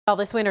Well,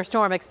 this winter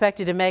storm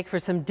expected to make for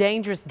some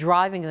dangerous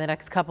driving in the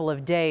next couple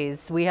of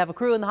days. We have a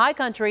crew in the high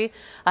country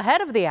ahead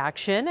of the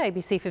action.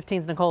 ABC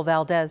 15's Nicole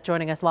Valdez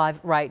joining us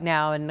live right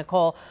now. And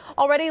Nicole,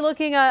 already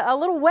looking a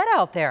little wet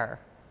out there.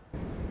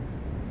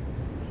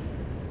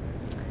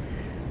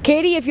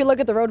 Katie, if you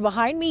look at the road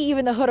behind me,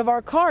 even the hood of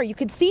our car, you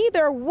can see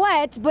they're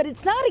wet, but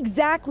it's not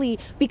exactly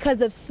because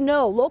of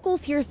snow.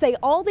 Locals here say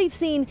all they've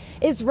seen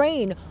is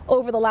rain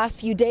over the last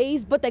few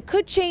days, but that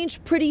could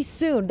change pretty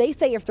soon. They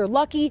say if they're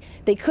lucky,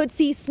 they could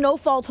see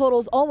snowfall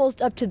totals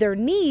almost up to their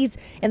knees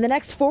in the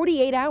next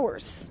 48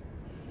 hours.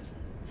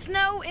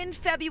 Snow in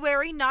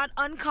February, not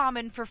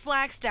uncommon for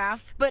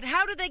Flagstaff, but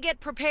how do they get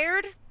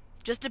prepared?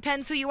 Just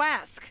depends who you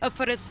ask. A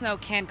foot of snow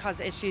can cause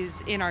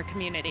issues in our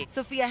community.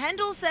 Sophia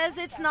Hendel says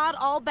it's not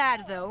all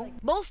bad, though.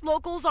 Most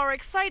locals are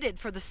excited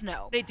for the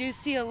snow. They do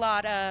see a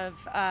lot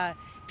of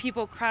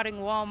people crowding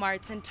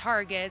Walmarts and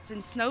Targets,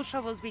 and snow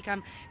shovels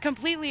become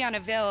completely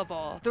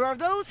unavailable. There are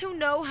those who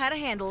know how to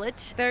handle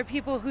it. There are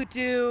people who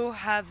do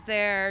have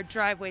their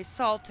driveways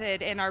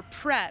salted and are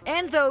prepped.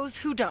 And those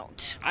who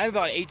don't. I have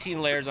about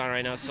 18 layers on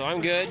right now, so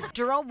I'm good.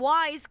 Jerome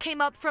Wise came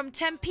up from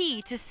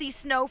Tempe to see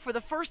snow for the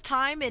first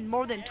time in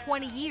more than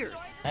 20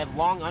 years. I have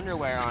long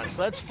underwear on,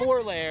 so that's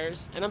 4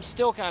 layers, and I'm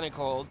still kind of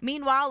cold.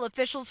 Meanwhile,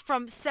 officials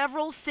from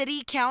several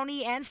city,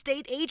 county, and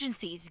state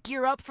agencies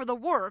gear up for the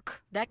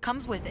work that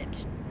comes with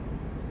it.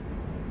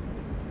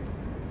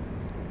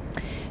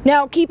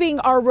 Now, keeping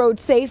our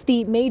roads safe,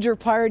 the major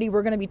priority.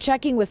 We're going to be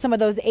checking with some of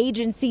those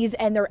agencies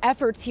and their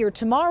efforts here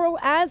tomorrow,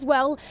 as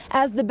well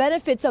as the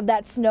benefits of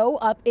that snow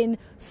up in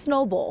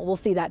Snowbowl. We'll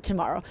see that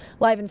tomorrow.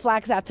 Live in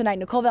Flagstaff tonight,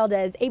 Nicole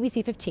Valdez,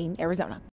 ABC 15, Arizona.